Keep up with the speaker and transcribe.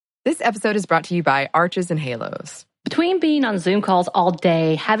This episode is brought to you by Arches and Halos. Between being on Zoom calls all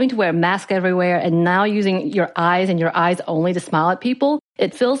day, having to wear a mask everywhere, and now using your eyes and your eyes only to smile at people,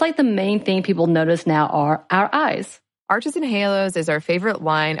 it feels like the main thing people notice now are our eyes. Arches and Halos is our favorite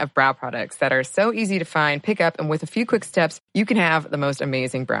line of brow products that are so easy to find, pick up, and with a few quick steps, you can have the most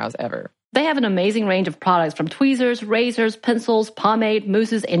amazing brows ever. They have an amazing range of products from tweezers, razors, pencils, pomade,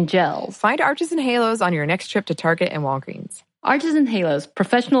 mousses, and gels. Find Arches and Halos on your next trip to Target and Walgreens. Arches and Halos,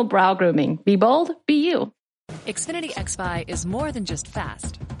 professional brow grooming. Be bold, be you. Xfinity XFi is more than just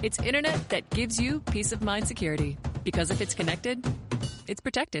fast. It's internet that gives you peace of mind security. Because if it's connected, it's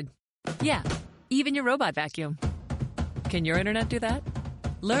protected. Yeah, even your robot vacuum. Can your internet do that?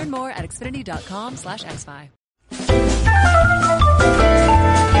 Learn more at xfinity.com/xfi.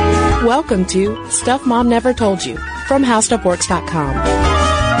 Welcome to Stuff Mom Never Told You from HowStuffWorks.com.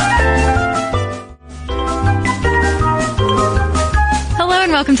 Hello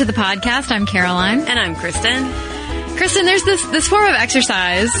and welcome to the podcast. I'm Caroline. And I'm Kristen. Kristen, there's this form of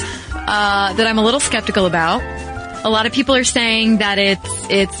exercise that I'm a little skeptical about. A lot of people are saying that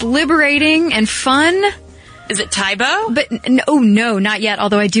it's liberating and fun. Is it Taebo? But no, not yet.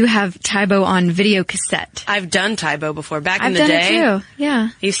 Although I do have Taebo on video cassette. I've done Taebo before. Back in the day. day. I've done it too. Yeah.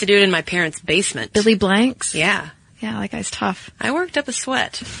 I used to do it in my parents' basement. Billy Blanks. Yeah. Yeah, that guy's tough. I worked up a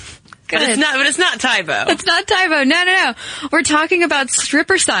sweat. Good. But it's not Taebo. It's not Taebo. No. We're talking about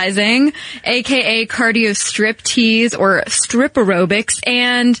strippersizing, aka cardio strip tease or strip aerobics.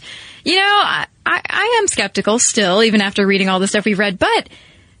 And, you know, I am skeptical still, even after reading all the stuff we've read. But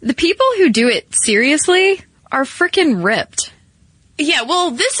the people who do it seriously are freaking ripped. Yeah,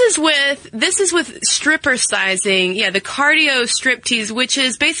 well, this is with stripper sizing. Yeah, the cardio striptease, which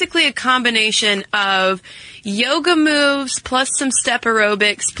is basically a combination of yoga moves plus some step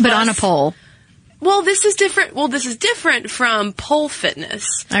aerobics. But on a pole. Well, this is different. Well, this is different from pole fitness.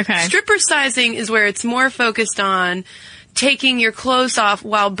 Okay. Stripper sizing is where it's more focused on taking your clothes off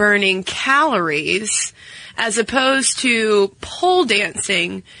while burning calories, as opposed to pole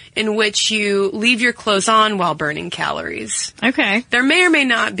dancing, in which you leave your clothes on while burning calories. Okay. There may or may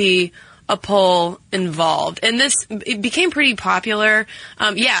not be a pole involved. And it became pretty popular.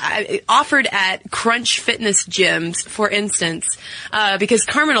 Offered at Crunch Fitness gyms, for instance, because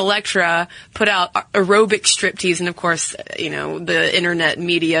Carmen Electra put out aerobic striptease, and of course, the internet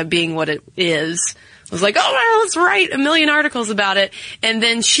media being what it is, was like, oh, well, let's write a million articles about it. And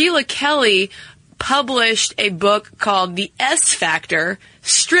then Sheila Kelly published a book called The S Factor,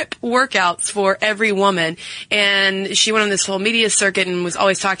 Strip Workouts for Every Woman. And she went on this whole media circuit and was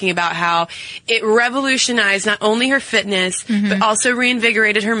always talking about how it revolutionized not only her fitness, but also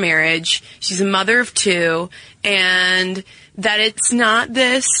reinvigorated her marriage. She's a mother of two, and that it's not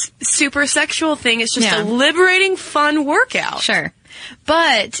this super sexual thing. It's just a liberating, fun workout. Sure.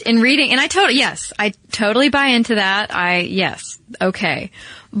 But in reading, and I totally buy into that. Okay.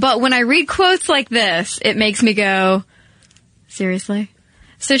 But when I read quotes like this, it makes me go, seriously?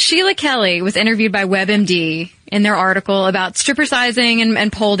 So Sheila Kelly was interviewed by WebMD in their article about stripper sizing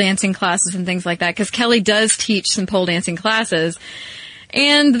and pole dancing classes and things like that, because Kelly does teach some pole dancing classes.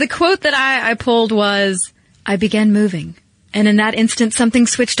 And the quote that I pulled was, I began moving. And in that instant, something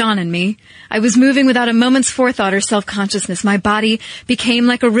switched on in me. I was moving without a moment's forethought or self-consciousness. My body became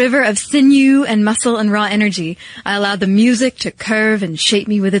like a river of sinew and muscle and raw energy. I allowed the music to curve and shape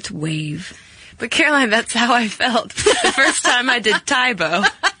me with its wave. But Caroline, that's how I felt the first time I did Taebo.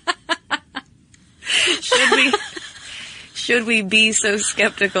 Should we be so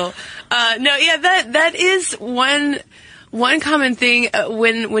skeptical? That is one common thing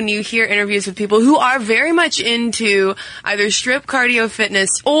when you hear interviews with people who are very much into either strip cardio fitness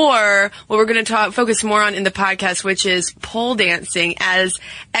or what we're going to focus more on in the podcast, which is pole dancing as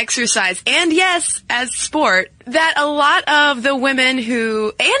exercise and, yes, as sport, that a lot of the women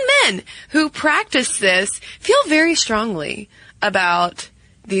and men who practice this feel very strongly about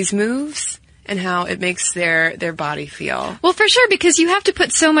these moves and how it makes their body feel. Well, for sure, because you have to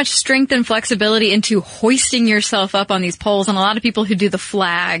put so much strength and flexibility into hoisting yourself up on these poles. And a lot of people who do the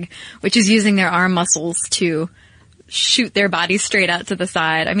flag, which is using their arm muscles to shoot their body straight out to the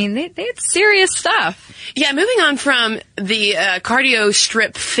side. I mean, it's serious stuff. Yeah, moving on from the cardio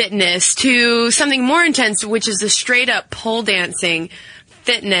strip fitness to something more intense, which is the straight up pole dancing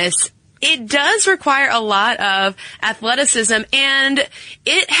fitness. It does require a lot of athleticism, and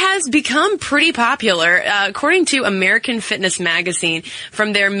it has become pretty popular. According to American Fitness Magazine,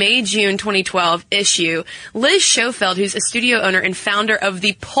 from their May-June 2012 issue, Liz Schofield, who's a studio owner and founder of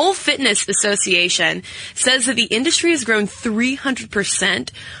the Pole Fitness Association, says that the industry has grown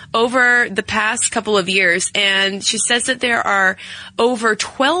 300% over the past couple of years, and she says that there are over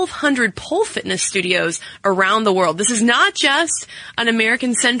 1,200 pole fitness studios around the world. This is not just an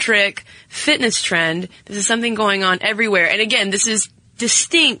American-centric fitness trend. This is something going on everywhere. And again, this is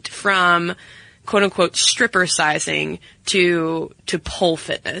distinct from quote-unquote stripper sizing to pole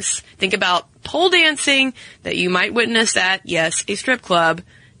fitness. Think about pole dancing that you might witness at, yes, a strip club,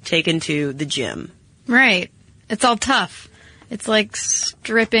 taken to the gym. Right. It's all tough. It's like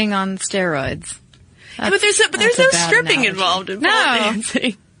stripping on steroids. Yeah, but there's no stripping involved in pole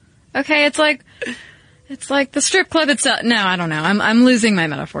dancing. Okay, it's like the strip club itself. No, I don't know. I'm losing my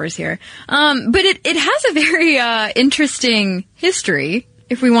metaphors here. But it has a very interesting history.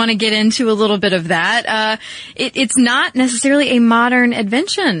 If we want to get into a little bit of that, it's not necessarily a modern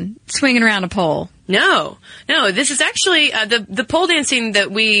invention, swinging around a pole. No. This is actually the pole dancing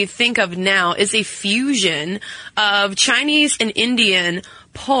that we think of now is a fusion of Chinese and Indian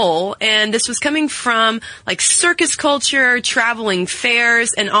pole, and this was coming from like circus culture, traveling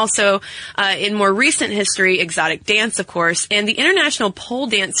fairs, and also in more recent history, exotic dance, of course. And the International Pole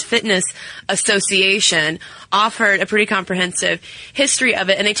Dance Fitness Association offered a pretty comprehensive history of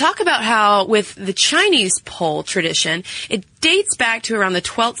it, and they talk about how with the Chinese pole tradition, it dates back to around the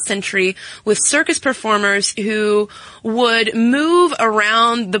 12th century with circus performers who would move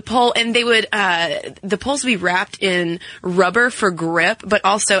around the pole, and they would the poles would be wrapped in rubber for grip, but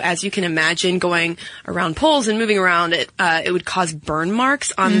also, as you can imagine, going around poles and moving around it, it would cause burn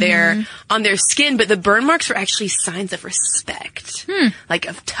marks on their skin, but the burn marks were actually signs of respect, like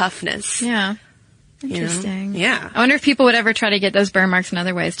of toughness. Yeah. Interesting. Yeah. I wonder if people would ever try to get those burn marks in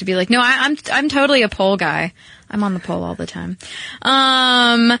other ways, to be like, no, I'm totally a pole guy. I'm on the pole all the time.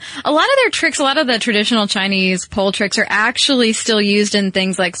 A lot of their tricks, a lot of the traditional Chinese pole tricks are actually still used in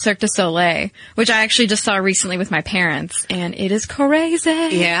things like Cirque du Soleil, which I actually just saw recently with my parents, and it is crazy.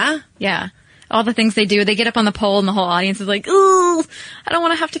 Yeah? Yeah. All the things they do, they get up on the pole and the whole audience is like, ooh, I don't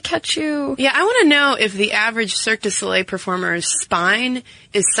want to have to catch you. Yeah, I want to know if the average Cirque du Soleil performer's spine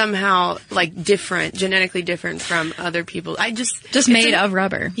is somehow, like, different, genetically different from other people. Just made of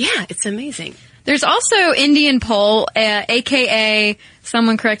rubber. Yeah, it's amazing. There's also Indian pole, aka,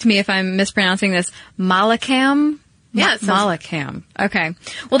 someone correct me if I'm mispronouncing this, Malakam. Yeah, Malakam. Okay.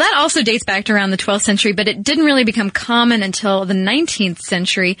 Well, that also dates back to around the 12th century, but it didn't really become common until the 19th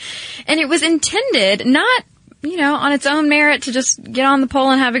century. And it was intended not, on its own merit to just get on the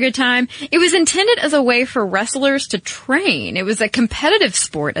pole and have a good time. It was intended as a way for wrestlers to train. It was a competitive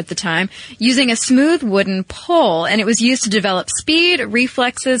sport at the time, using a smooth wooden pole, and it was used to develop speed,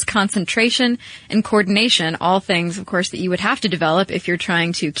 reflexes, concentration, and coordination, all things, of course, that you would have to develop if you're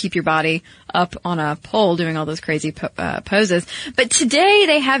trying to keep your body up on a pole doing all those crazy poses. But today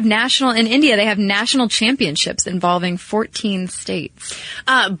in India, they have national championships involving 14 states.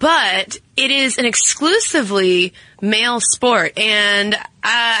 But it is an exclusively male sport, and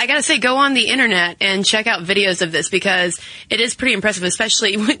I gotta say, go on the internet and check out videos of this, because it is pretty impressive,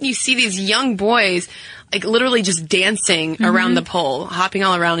 especially when you see these young boys like literally just dancing around the pole, hopping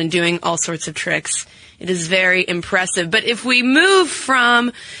all around and doing all sorts of tricks. It is very impressive. But if we move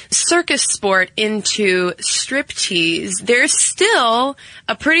from circus sport into striptease, there's still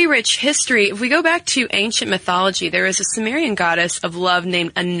a pretty rich history. If we go back to ancient mythology, there is a Sumerian goddess of love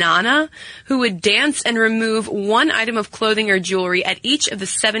named Inanna who would dance and remove one item of clothing or jewelry at each of the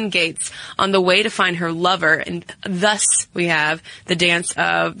 7 gates on the way to find her lover. And thus we have the dance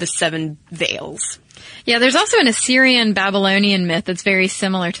of the 7 veils. Yeah, there's also an Assyrian Babylonian myth that's very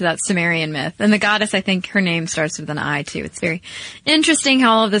similar to that Sumerian myth. And the goddess, I think her name starts with an I too. It's very interesting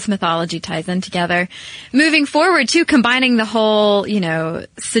how all of this mythology ties in together. Moving forward too, combining the whole,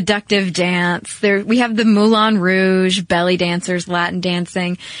 seductive dance. We have the Moulin Rouge, belly dancers, Latin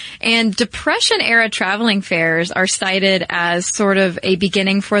dancing, and Depression era traveling fairs are cited as sort of a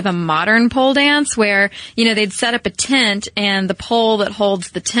beginning for the modern pole dance where, they'd set up a tent and the pole that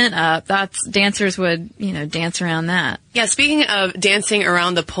holds the tent up, dancers would dance around that. Yeah, speaking of dancing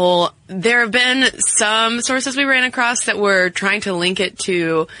around the pole, there have been some sources we ran across that were trying to link it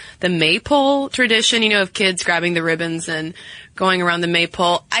to the maypole tradition, of kids grabbing the ribbons and going around the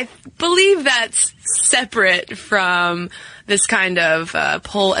maypole. I believe that's separate from this kind of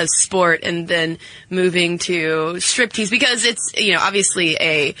pole as sport and then moving to striptease, because it's, obviously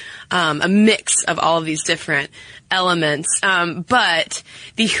a mix of all of these different elements. But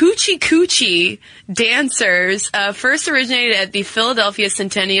the Hoochie Coochie dancers first originated at the Philadelphia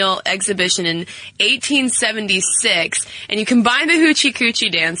Centennial Exhibition in 1876. And you combine the Hoochie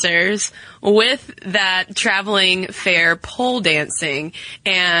Coochie dancers with that traveling fair pole dancing,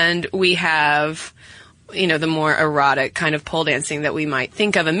 and we have the more erotic kind of pole dancing that we might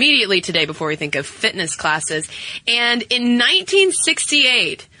think of immediately today before we think of fitness classes. And in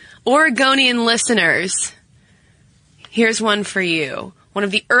 1968, Oregonian listeners, here's one for you. One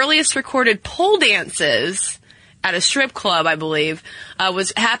of the earliest recorded pole dances at a strip club, I believe,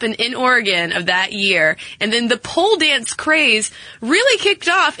 happened in Oregon of that year. And then the pole dance craze really kicked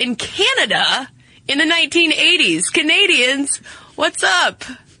off in Canada in the 1980s. Canadians, what's up?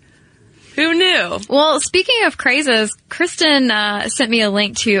 Who knew? Well, speaking of crazes, Kristen sent me a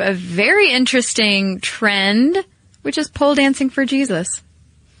link to a very interesting trend, which is pole dancing for Jesus.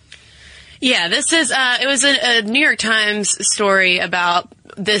 Yeah, this is, it was a New York Times story about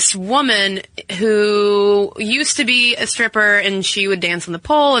this woman who used to be a stripper and she would dance on the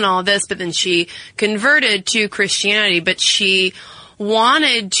pole and all of this, but then she converted to Christianity, but she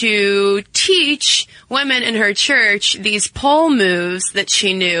wanted to teach women in her church these pole moves that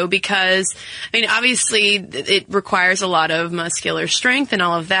she knew because, obviously it requires a lot of muscular strength and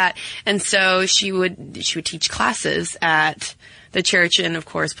all of that. And so she would teach classes at the church, and of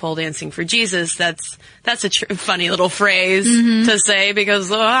course, pole dancing for Jesus. That's a funny little phrase to say because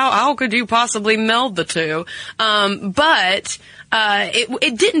how could you possibly meld the two? But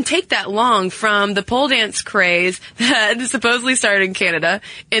it didn't take that long from the pole dance craze that supposedly started in Canada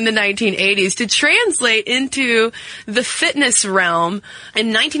in the 1980s to translate into the fitness realm. In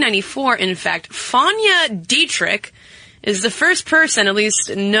 1994, in fact, Fania Dietrich is the first person, at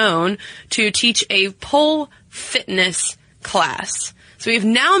least known, to teach a pole fitness class. So we've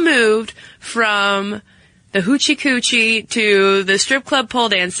now moved from the hoochie coochie to the strip club pole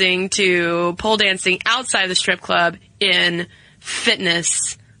dancing to pole dancing outside the strip club in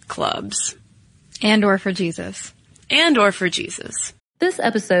fitness clubs. And or for Jesus. And or for Jesus. This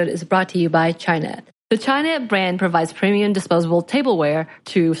episode is brought to you by Chinet. The Chinet brand provides premium disposable tableware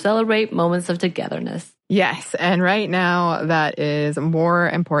to celebrate moments of togetherness. Yes, and right now that is more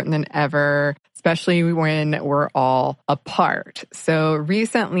important than ever, especially when we're all apart. So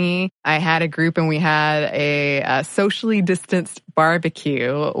recently I had a group and we had a socially distanced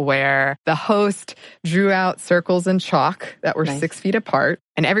barbecue where the host drew out circles and chalk that were 6 feet apart.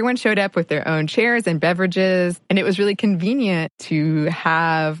 And everyone showed up with their own chairs and beverages. And it was really convenient to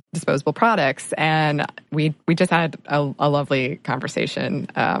have disposable products. And we just had a lovely conversation.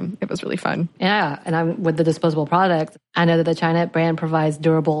 It was really fun. Yeah, and with the disposable products, I know that the Chinet brand provides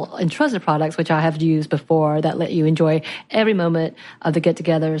durable and trusted products, which I have used before, that let you enjoy every moment of the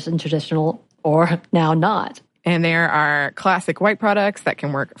get-togethers in traditional or now not. And there are classic white products that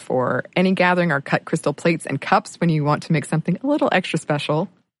can work for any gathering or cut crystal plates and cups when you want to make something a little extra special.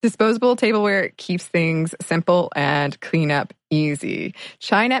 Disposable tableware keeps things simple and cleanup easy.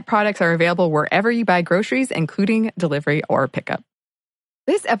 Chinet products are available wherever you buy groceries, including delivery or pickup.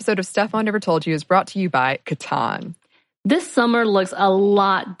 This episode of Stuff Mom Never Told You is brought to you by Catan. This summer looks a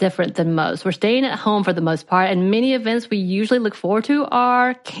lot different than most. We're staying at home for the most part, and many events we usually look forward to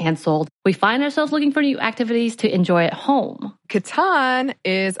are canceled. We find ourselves looking for new activities to enjoy at home. Catan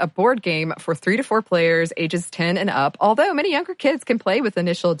is a board game for 3 to 4 players, ages 10 and up. Although many younger kids can play with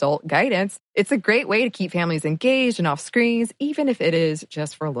initial adult guidance, it's a great way to keep families engaged and off screens, even if it is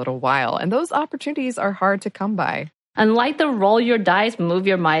just for a little while. And those opportunities are hard to come by. Unlike the roll your dice, move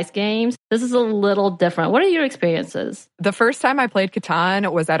your mice games, this is a little different. What are your experiences? The first time I played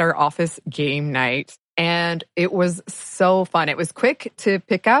Catan was at our office game night. And it was so fun. It was quick to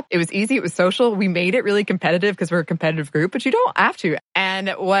pick up. It was easy. It was social. We made it really competitive because we're a competitive group, but you don't have to. And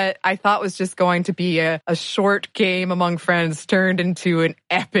what I thought was just going to be a short game among friends turned into an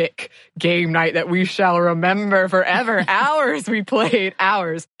epic game night that we shall remember forever. Hours we played,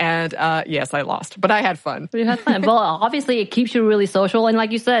 hours. And yes, I lost, but I had fun. You had fun. Well, obviously it keeps you really social. And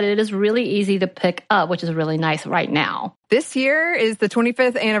like you said, it is really easy to pick up, which is really nice right now. This year is the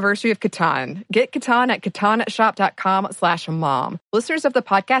 25th anniversary of Catan. Get Catan at catanshop.com/mom. Listeners of the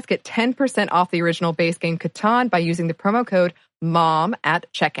podcast get 10% off the original base game Catan by using the promo code MOM at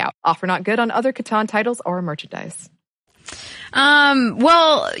checkout. Offer not good on other Catan titles or merchandise.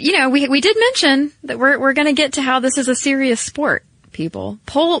 Well, we did mention that we're going to get to how this is a serious sport, people.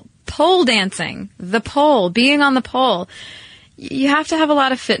 Pole dancing, the pole, being on the pole. You have to have a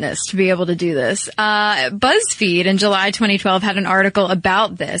lot of fitness to be able to do this. BuzzFeed in July 2012 had an article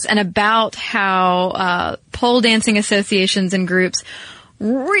about this and about how pole dancing associations and groups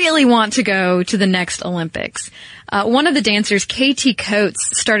really want to go to the next Olympics. One of the dancers, Katie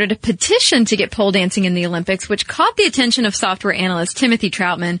Coates, started a petition to get pole dancing in the Olympics, which caught the attention of software analyst Timothy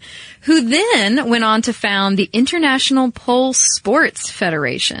Troutman, who then went on to found the International Pole Sports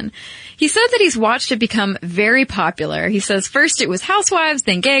Federation. He said that he's watched it become very popular. He says first it was housewives,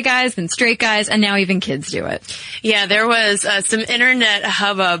 then gay guys, then straight guys, and now even kids do it. Yeah, there was some internet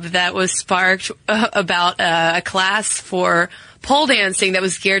hubbub that was sparked about a class for pole dancing that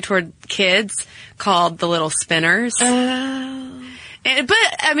was geared toward kids called the Little Spinners. But,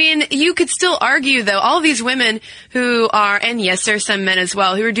 I mean, you could still argue, though, all these women who are, and yes, there's some men as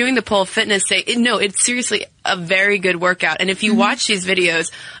well, who are doing the pole fitness say, no, it's seriously a very good workout. And if you watch these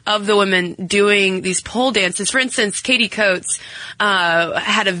videos of the women doing these pole dances, for instance, Katie Coates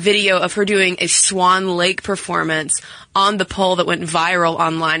had a video of her doing a Swan Lake performance on the pole that went viral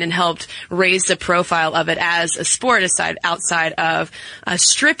online and helped raise the profile of it as a sport outside of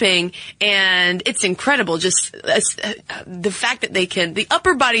stripping. And it's incredible. Just the fact that the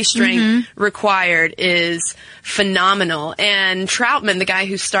upper body strength required is phenomenal. And Troutman, the guy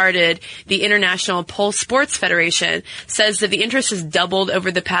who started the International Pole Sports Federation, says that the interest has doubled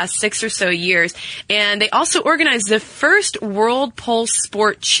over the past 6 or so years. And they also organized the first World Pole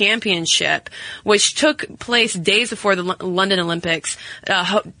Sport Championship, which took place days before the London Olympics,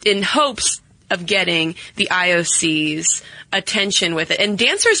 in hopes of getting the IOC's attention with it. And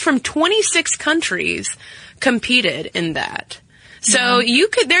dancers from 26 countries competed in that. So you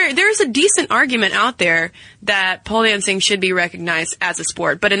could, there's a decent argument out there that pole dancing should be recognized as a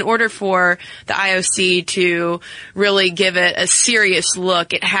sport. But in order for the IOC to really give it a serious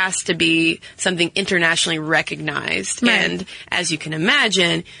look, it has to be something internationally recognized. Right. And as you can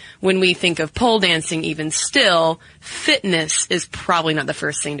imagine, when we think of pole dancing, even still, fitness is probably not the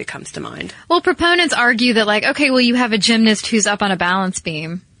first thing that comes to mind. Well, proponents argue that, like, okay, well, you have a gymnast who's up on a balance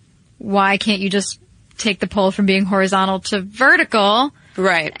beam. Why can't you just take the pole from being horizontal to vertical,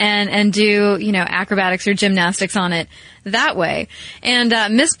 right? And do, acrobatics or gymnastics on it that way. And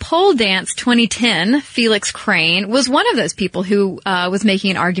Miss Pole Dance 2010, Felix Crane, was one of those people who was making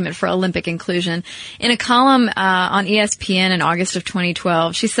an argument for Olympic inclusion. In a column on ESPN in August of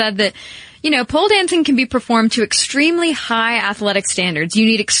 2012, she said that pole dancing can be performed to extremely high athletic standards. You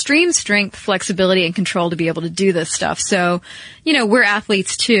need extreme strength, flexibility, and control to be able to do this stuff. So, we're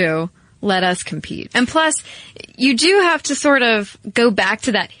athletes too. Let us compete. And plus, you do have to sort of go back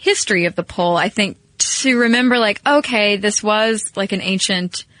to that history of the pole, I think, to remember, like, okay, this was like an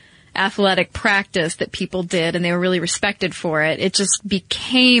ancient athletic practice that people did, and they were really respected for it. It just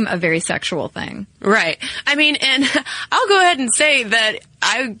became a very sexual thing. Right. I mean, and I'll go ahead and say that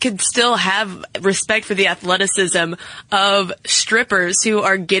I could still have respect for the athleticism of strippers who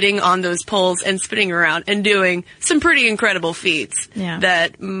are getting on those poles and spinning around and doing some pretty incredible feats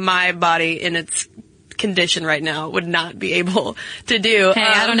that my body in its condition right now would not be able to do. Hey,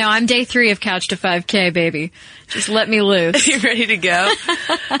 I don't know. I'm day 3 of Couch to 5K, baby. Just let me loose. You ready to go?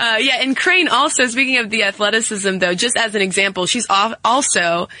 And Crane also, speaking of the athleticism though, just as an example, she's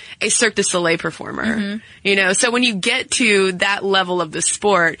also a Cirque du Soleil performer. So when you get to that level of the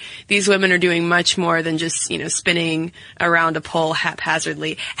sport, these women are doing much more than just, spinning around a pole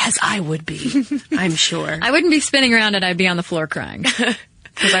haphazardly, as I would be, I'm sure. I wouldn't be spinning around it. I'd be on the floor crying.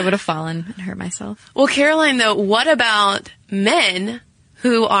 Because I would have fallen and hurt myself. Well, Caroline, though, what about men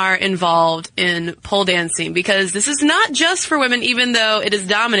who are involved in pole dancing? Because this is not just for women, even though it is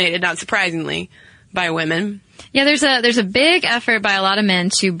dominated, not surprisingly, by women. Yeah, there's a big effort by a lot of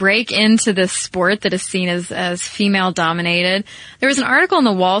men to break into this sport that is seen as female dominated. There was an article in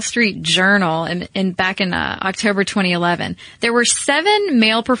the Wall Street Journal back in October 2011. There were 7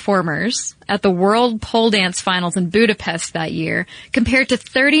 male performers at the World Pole Dance Finals in Budapest that year, compared to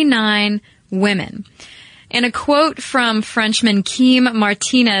 39 women. And a quote from Frenchman Kim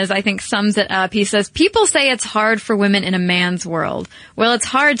Martinez, I think, sums it up. He says, "People say it's hard for women in a man's world. Well, it's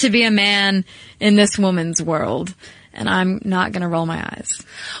hard to be a man in this woman's world." And I'm not going to roll my eyes.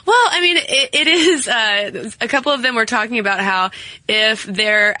 Well, I mean, it is, a couple of them were talking about how if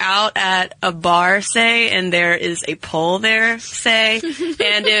they're out at a bar, say, and there is a pole there, say,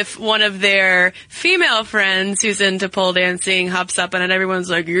 and if one of their female friends who's into pole dancing hops up on it, everyone's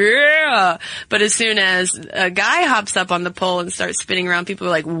like, yeah! But as soon as a guy hops up on the pole and starts spinning around, people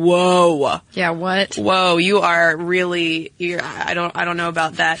are like, whoa. Yeah, what? Whoa, you are really, I don't know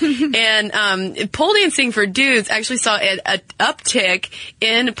about that. And, pole dancing for dudes actually saw an uptick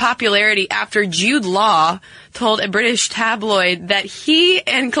in popularity after Jude Law told a British tabloid that he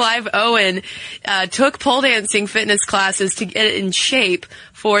and Clive Owen took pole dancing fitness classes to get in shape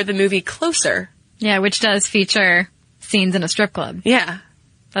for the movie Closer. Yeah, which does feature scenes in a strip club. Yeah.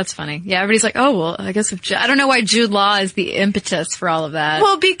 That's funny. Yeah, everybody's like, oh, well, I guess I don't know why Jude Law is the impetus for all of that.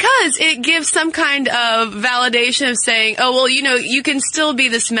 Well, because it gives some kind of validation of saying, oh, well, you can still be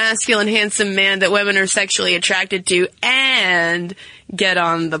this masculine, handsome man that women are sexually attracted to and get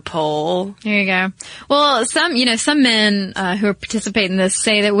on the pole. There you go. Well, some men who participate in this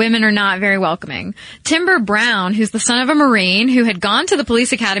say that women are not very welcoming. Timber Brown, who's the son of a Marine who had gone to the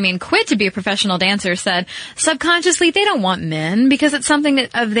police academy and quit to be a professional dancer, said subconsciously they don't want men because it's something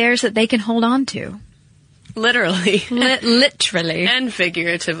of theirs that they can hold on to. Literally. Literally. And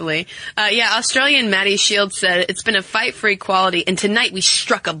figuratively. Australian Maddie Shields said, it's been a fight for equality, and tonight we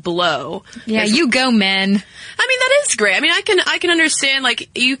struck a blow. Yeah, you go, men. I mean, that is great. I mean, I can understand,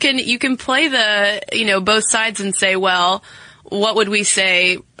 like, you can play the, both sides and say, well, what would we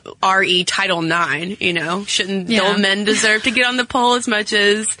say, RE Title IX, Shouldn't the men deserve to get on the pole as much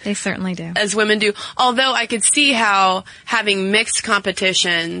as... They certainly do. As women do. Although I could see how having mixed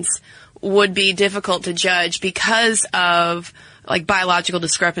competitions would be difficult to judge because of like biological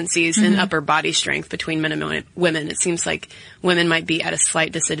discrepancies in upper body strength between men and women. It seems like women might be at a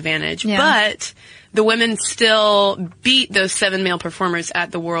slight disadvantage, but the women still beat those 7 male performers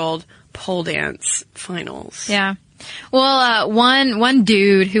at the World Pole Dance Finals. Yeah. Well, one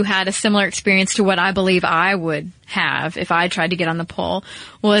dude who had a similar experience to what I believe I would have if I tried to get on the pole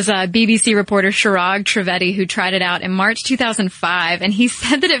was BBC reporter Chirag Trivedi, who tried it out in March 2005, and he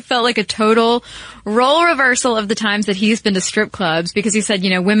said that it felt like a total role reversal of the times that he's been to strip clubs, because he said,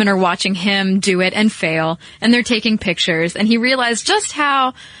 women are watching him do it and fail, and they're taking pictures, and he realized just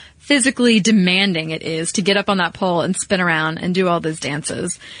how physically demanding it is to get up on that pole and spin around and do all those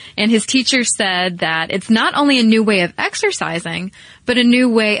dances. And his teacher said that it's not only a new way of exercising, but a new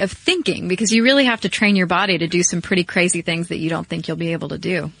way of thinking, because you really have to train your body to do some pretty crazy things that you don't think you'll be able to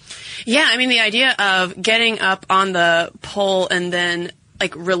do. Yeah, I mean, the idea of getting up on the pole and then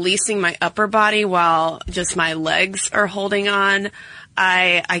like releasing my upper body while just my legs are holding on,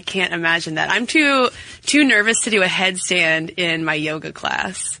 I can't imagine that. I'm too nervous to do a headstand in my yoga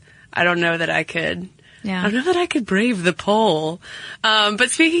class. I don't know that I could. Yeah. I don't know that I could brave the pole.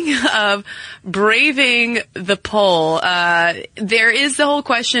 But speaking of braving the pole, there is the whole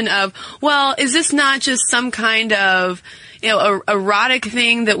question of, well, is this not just some kind of, erotic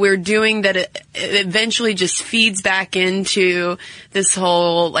thing that we're doing that it eventually just feeds back into this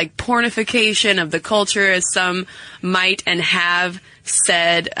whole, like, pornification of the culture, as some might and have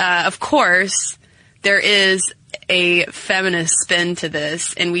said. Of course, there is a feminist spin to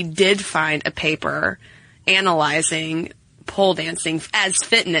this, and we did find a paper analyzing pole dancing as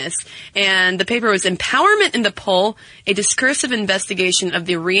fitness, and the paper was Empowerment in the Pole, a discursive investigation of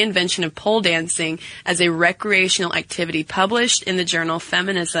the reinvention of pole dancing as a recreational activity, published in the journal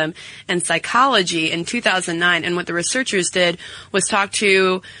Feminism and Psychology in 2009. And what the researchers did was talk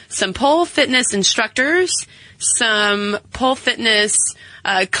to some pole fitness instructors, some pole fitness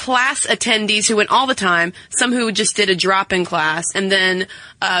class attendees who went all the time, some who just did a drop-in class, and then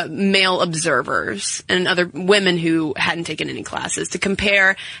male observers and other women who hadn't taken any classes, to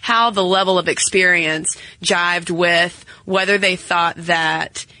compare how the level of experience jived with whether they thought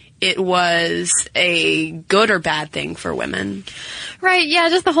that it was a good or bad thing for women. Right, yeah,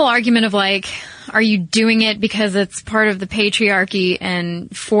 just the whole argument of, like, are you doing it because it's part of the patriarchy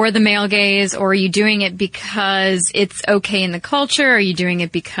and for the male gaze, or are you doing it because it's okay in the culture? Are you doing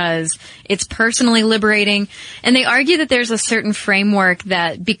it because it's personally liberating? And they argue that there's a certain framework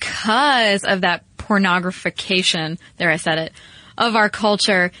that, because of that pornographication, there I said it, of our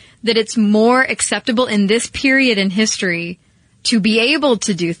culture, that it's more acceptable in this period in history to be able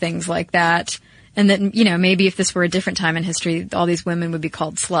to do things like that. And that, maybe if this were a different time in history, all these women would be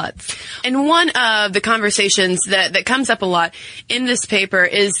called sluts. And one of the conversations that comes up a lot in this paper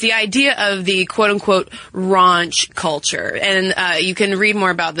is the idea of the quote-unquote raunch culture. And you can read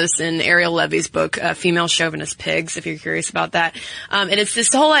more about this in Ariel Levy's book, Female Chauvinist Pigs, if you're curious about that. And it's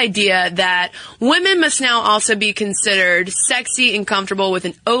this whole idea that women must now also be considered sexy and comfortable with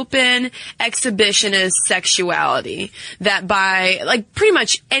an open, exhibitionist sexuality. That by, like, pretty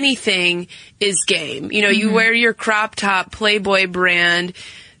much anything is game. You wear your crop top Playboy brand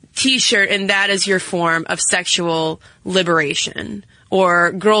t-shirt, and that is your form of sexual liberation.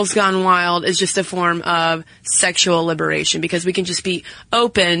 Or Girls Gone Wild is just a form of sexual liberation, because we can just be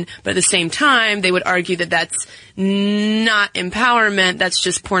open, but at the same time, they would argue that that's not empowerment, that's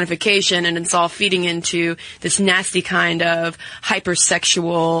just pornification, and it's all feeding into this nasty kind of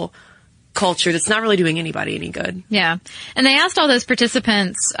hypersexual culture that's not really doing anybody any good. Yeah. And they asked all those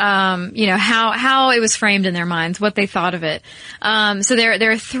participants, how it was framed in their minds, what they thought of it. So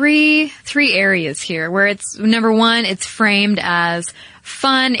there are three areas here where it's, number one, it's framed as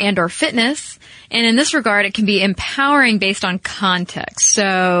fun and or fitness. And in this regard, it can be empowering based on context.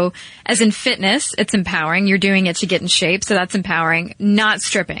 So, as in fitness, it's empowering. You're doing it to get in shape, so that's empowering. Not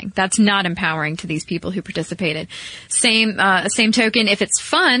stripping. That's not empowering to these people who participated. Same token, if it's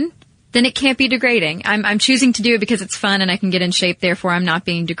fun, then it can't be degrading. I'm choosing to do it because it's fun and I can get in shape, therefore I'm not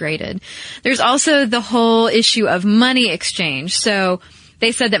being degraded. There's also the whole issue of money exchange. So,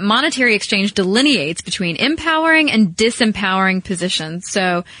 they said that monetary exchange delineates between empowering and disempowering positions.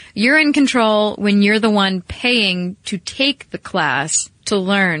 So you're in control when you're the one paying to take the class to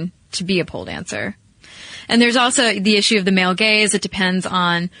learn to be a pole dancer. And there's also the issue of the male gaze. It depends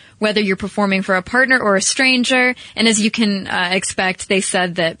on whether you're performing for a partner or a stranger. And as you can expect, they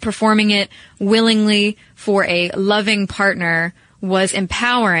said that performing it willingly for a loving partner was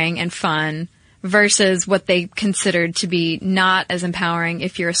empowering and fun, versus what they considered to be not as empowering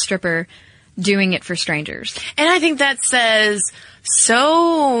if you're a stripper doing it for strangers. And I think that says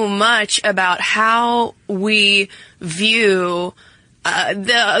so much about how we view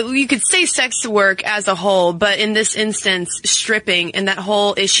you could say sex work as a whole, but in this instance, stripping and that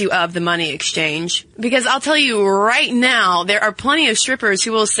whole issue of the money exchange. Because I'll tell you right now, there are plenty of strippers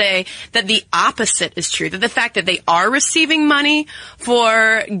who will say that the opposite is true, that the fact that they are receiving money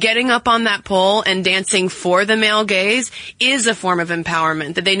for getting up on that pole and dancing for the male gaze is a form of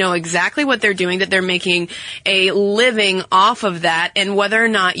empowerment, that they know exactly what they're doing, that they're making a living off of that, and whether or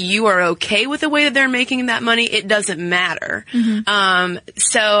not you are okay with the way that they're making that money, it doesn't matter. Mm-hmm.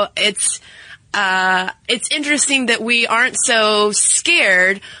 So it's interesting that we aren't so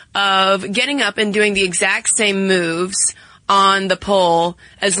scared of getting up and doing the exact same moves on the pole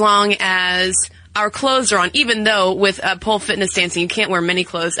as long as our clothes are on, even though with pole fitness dancing, you can't wear many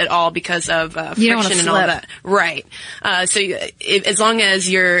clothes at all because of friction and all that. Right. So as long as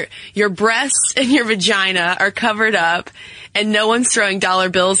your breasts and your vagina are covered up and no one's throwing dollar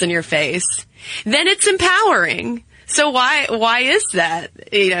bills in your face, then it's empowering. So why is that,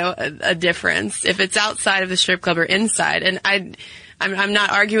 a difference if it's outside of the strip club or inside? And I'm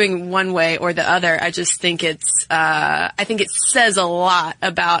not arguing one way or the other. I just think I think it says a lot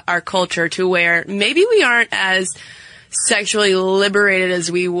about our culture to where maybe we aren't as sexually liberated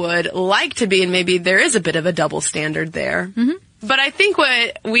as we would like to be, and maybe there is a bit of a double standard there. Mm-hmm. But I think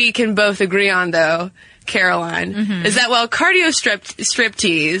what we can both agree on, though, Caroline, mm-hmm. is that cardio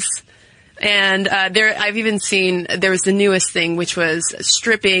striptease. And I've even seen there was the newest thing, which was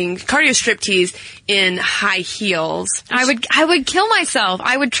cardio striptease in high heels. I would kill myself.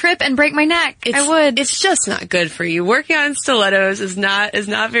 I would trip and break my neck. I would. It's just not good for you. Working on stilettos is not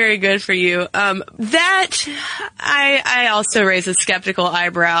very good for you. That I also raise a skeptical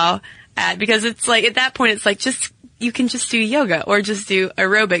eyebrow at, because it's like at that point it's like you can just do yoga or just do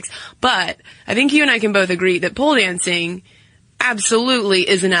aerobics. But I think you and I can both agree that pole dancing absolutely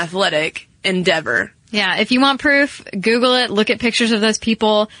is an athletic endeavor. Yeah, if you want proof, Google it, look at pictures of those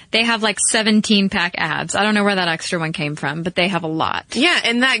people. They have like 17-pack abs. I don't know where that extra one came from, but they have a lot. Yeah,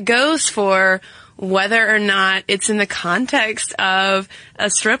 and that goes for whether or not it's in the context of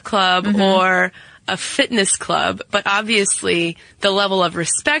a strip club mm-hmm. or a fitness club. But obviously, the level of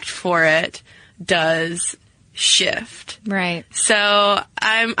respect for it does shift. Right. So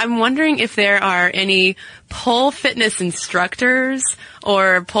I'm wondering if there are any pole fitness instructors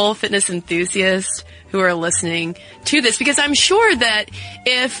or pole fitness enthusiasts who are listening to this, because I'm sure that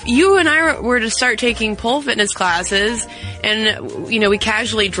if you and I were to start taking pole fitness classes and, we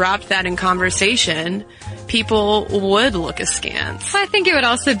casually dropped that in conversation, people would look askance. I think it would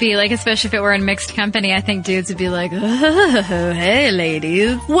also be like, especially if it were in mixed company, I think dudes would be like, oh, hey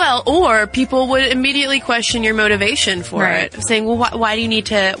ladies. Well, or people would immediately question your motivation for it, saying, well, why do you need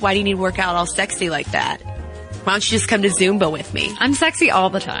to work out all sexy like that? Why don't you just come to Zumba with me? I'm sexy all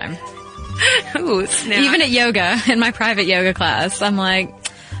the time. Ooh, snap. Even at yoga, in my private yoga class, I'm like,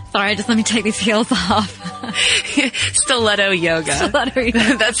 sorry, just let me take these heels off. Stiletto yoga. Stiletto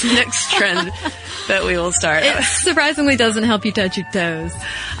yoga. That's the next trend that we will start. It surprisingly doesn't help you touch your toes.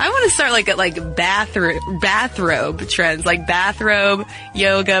 I want to start like bathrobe trends, like bathrobe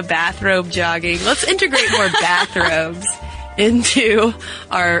yoga, bathrobe jogging. Let's integrate more bathrobes into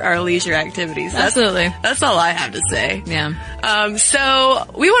our leisure activities. Absolutely. That's all I have to say. Yeah. So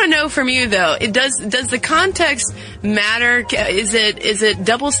we want to know from you, though, does the context matter? Is it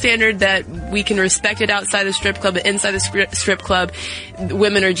double standard that we can respect it outside the strip club, but inside the strip club,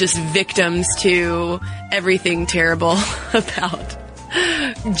 women are just victims to everything terrible about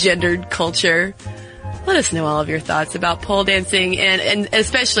gendered culture? let us know all of your thoughts about pole dancing, and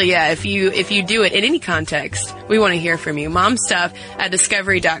especially, if you do it in any context, we want to hear from you.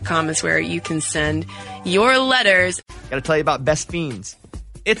 Momstuff@discovery.com is where you can send your letters. Got to tell you about Best Fiends.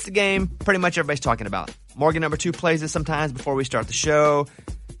 It's the game pretty much everybody's talking about. Morgan number 2 plays this sometimes before we start the show.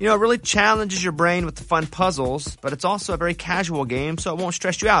 You know, it really challenges your brain with the fun puzzles, but it's also a very casual game, so it won't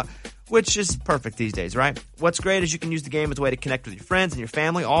stress you out, which is perfect these days, right? What's great is you can use the game as a way to connect with your friends and your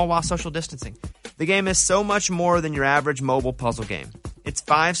family, all while social distancing. The game is so much more than your average mobile puzzle game. It's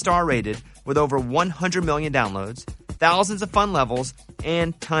 5-star rated with over 100 million downloads, thousands of fun levels,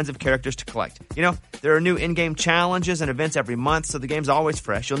 and tons of characters to collect. You know, there are new in-game challenges and events every month, so the game's always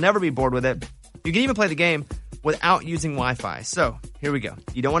fresh. You'll never be bored with it. You can even play the game without using Wi-Fi. So, here we go.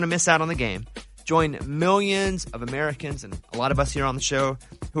 You don't want to miss out on the game. Join millions of Americans and a lot of us here on the show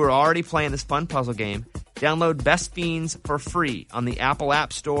who are already playing this fun puzzle game. Download Best Fiends for free on the Apple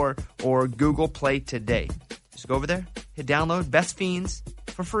App Store or Google Play today. Just go over there, hit download Best Fiends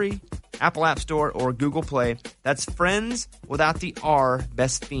for free, Apple App Store or Google Play. That's Friends without the R,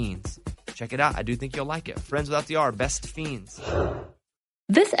 Best Fiends. Check it out. I do think you'll like it. Friends without the R, Best Fiends.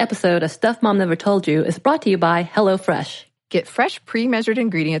 This episode of Stuff Mom Never Told You is brought to you by HelloFresh. Get fresh, pre-measured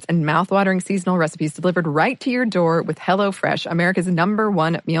ingredients and mouth-watering seasonal recipes delivered right to your door with HelloFresh, America's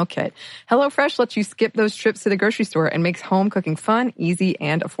 #1 meal kit. HelloFresh lets you skip those trips to the grocery store and makes home cooking fun, easy,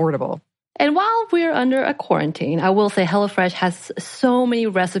 and affordable. And while we're under a quarantine, I will say HelloFresh has so many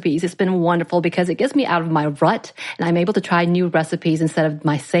recipes. It's been wonderful because it gets me out of my rut and I'm able to try new recipes instead of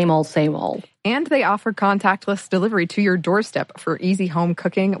my same old, same old. And they offer contactless delivery to your doorstep for easy home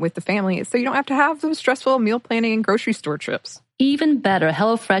cooking with the family, so you don't have to have those stressful meal planning and grocery store trips. Even better,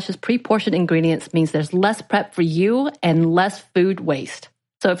 HelloFresh's pre-portioned ingredients means there's less prep for you and less food waste.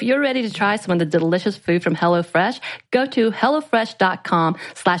 So if you're ready to try some of the delicious food from HelloFresh, go to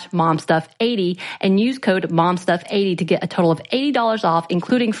HelloFresh.com/momstuff80 and use code MOMSTUFF80 to get a total of $80 off,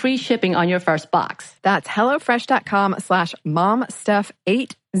 including free shipping on your first box. That's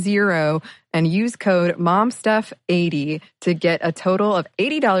HelloFresh.com/momstuff80 and use code MOMSTUFF80 to get a total of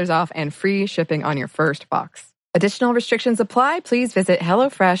 $80 off and free shipping on your first box. Additional restrictions apply. Please visit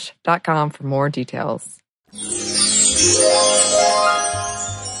HelloFresh.com for more details.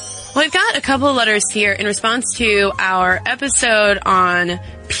 Well, we've got a couple of letters here in response to our episode on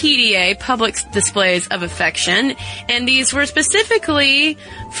PDA, public displays of affection, and these were specifically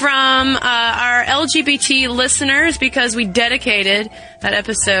from our LGBT listeners because we dedicated that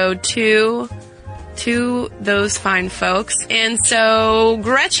episode to those fine folks. And so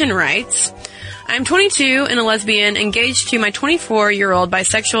Gretchen writes, I'm 22 and a lesbian, engaged to my 24-year-old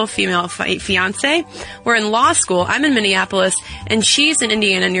bisexual female fiance. We're in law school. I'm in Minneapolis, and she's in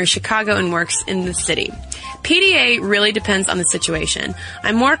Indiana near Chicago and works in the city. PDA really depends on the situation.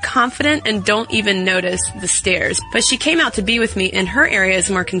 I'm more confident and don't even notice the stares, but she came out to be with me, and her area is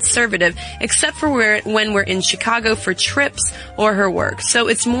more conservative, except for when we're in Chicago for trips or her work. So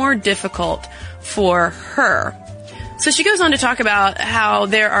it's more difficult for her. So she goes on to talk about how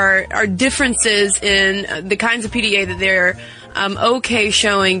there are differences in the kinds of PDA that they're okay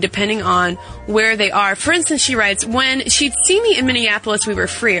showing depending on where they are. For instance, she writes, when she'd see me in Minneapolis, we were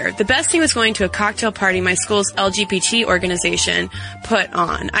freer. The best thing was going to a cocktail party my school's LGBT organization put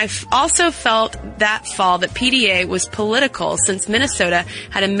on. I've also felt that fall that PDA was political since Minnesota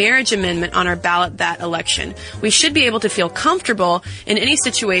had a marriage amendment on our ballot that election. We should be able to feel comfortable in any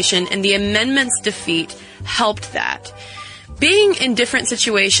situation, and the amendment's defeat helped that. Being in different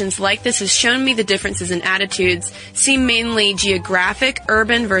situations like this has shown me the differences in attitudes seem mainly geographic,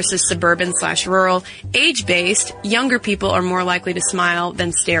 urban versus suburban/rural, age-based, younger people are more likely to smile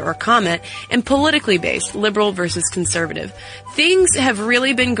than stare or comment, and politically based, liberal versus conservative. Things have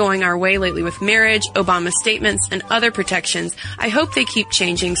really been going our way lately with marriage, Obama statements, and other protections. I hope they keep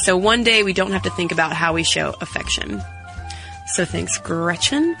changing so one day we don't have to think about how we show affection. So thanks,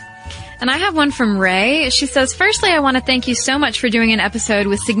 Gretchen. And I have one from Ray. She says, firstly, I want to thank you so much for doing an episode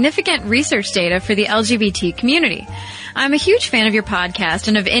with significant research data for the LGBT community. I'm a huge fan of your podcast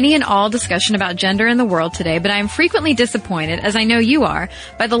and of any and all discussion about gender in the world today, but I am frequently disappointed, as I know you are,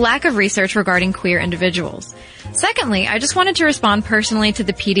 by the lack of research regarding queer individuals. Secondly, I just wanted to respond personally to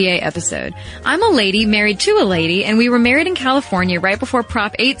the PDA episode. I'm a lady married to a lady, and we were married in California right before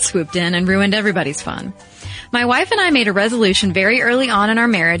Prop 8 swooped in and ruined everybody's fun. My wife and I made a resolution very early on in our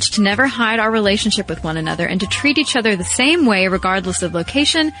marriage to never hide our relationship with one another and to treat each other the same way regardless of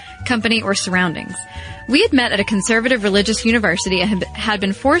location, company, or surroundings. We had met at a conservative religious university and had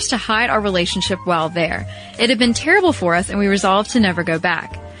been forced to hide our relationship while there. It had been terrible for us, and we resolved to never go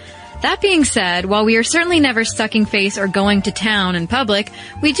back. That being said, while we are certainly never sucking face or going to town in public,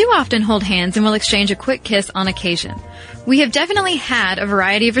 we do often hold hands and will exchange a quick kiss on occasion. We have definitely had a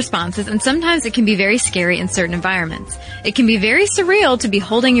variety of responses, and sometimes it can be very scary in certain environments. It can be very surreal to be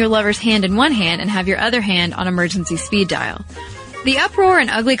holding your lover's hand in one hand and have your other hand on emergency speed dial. The uproar and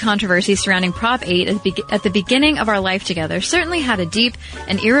ugly controversy surrounding Prop 8 at the beginning of our life together certainly had a deep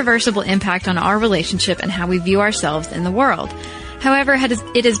and irreversible impact on our relationship and how we view ourselves in the world. However,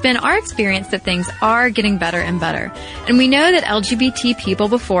 it has been our experience that things are getting better and better. And we know that LGBT people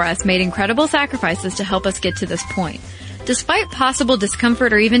before us made incredible sacrifices to help us get to this point. Despite possible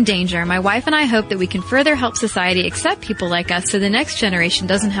discomfort or even danger, my wife and I hope that we can further help society accept people like us so the next generation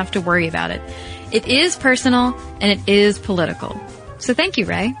doesn't have to worry about it. It is personal and it is political. So thank you,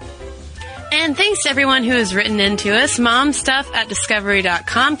 Ray. And thanks to everyone who has written into us.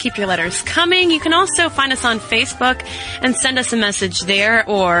 momstuff@discovery.com. Keep your letters coming. You can also find us on Facebook and send us a message there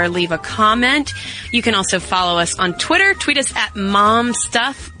or leave a comment. You can also follow us on Twitter. Tweet us at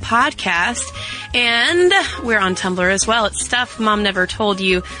momstuffpodcast. And we're on Tumblr as well. It's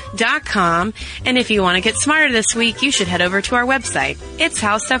stuffmomnevertoldyou.com. And if you want to get smarter this week, you should head over to our website. It's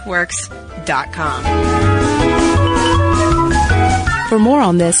howstuffworks.com. For more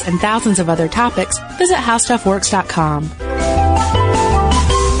on this and thousands of other topics, visit howstuffworks.com.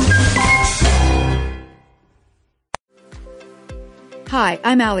 Hi,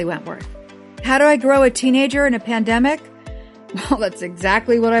 I'm Allie Wentworth. How do I grow a teenager in a pandemic? Well, that's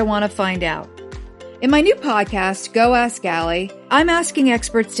exactly what I want to find out. In my new podcast, Go Ask Allie, I'm asking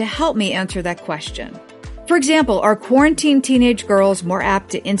experts to help me answer that question. For example, are quarantined teenage girls more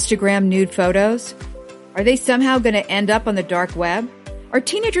apt to Instagram nude photos? Are they somehow going to end up on the dark web? Are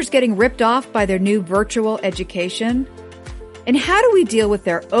teenagers getting ripped off by their new virtual education? And how do we deal with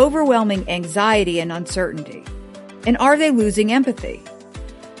their overwhelming anxiety and uncertainty? And are they losing empathy?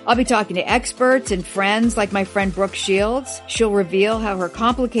 I'll be talking to experts and friends like my friend Brooke Shields. She'll reveal how her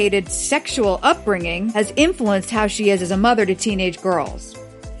complicated sexual upbringing has influenced how she is as a mother to teenage girls.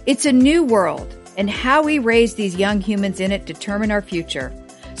 It's a new world, and how we raise these young humans in it determine our future.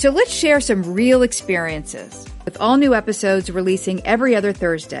 So let's share some real experiences, with all new episodes releasing every other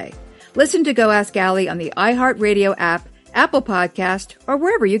Thursday. Listen to Go Ask Allie on the iHeartRadio app, Apple Podcast, or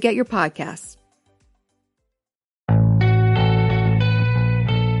wherever you get your podcasts.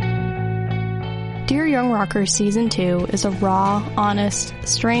 Dear Young Rocker Season 2 is a raw, honest,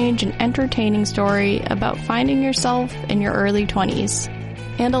 strange, and entertaining story about finding yourself in your early 20s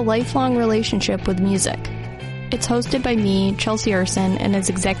and a lifelong relationship with music. It's hosted by me, Chelsea Urson, and is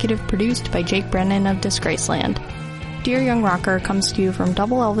executive produced by Jake Brennan of Disgraceland. Dear Young Rocker comes to you from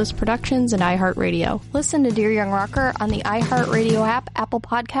Double Elvis Productions and iHeartRadio. Listen to Dear Young Rocker on the iHeartRadio app, Apple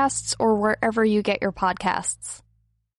Podcasts, or wherever you get your podcasts.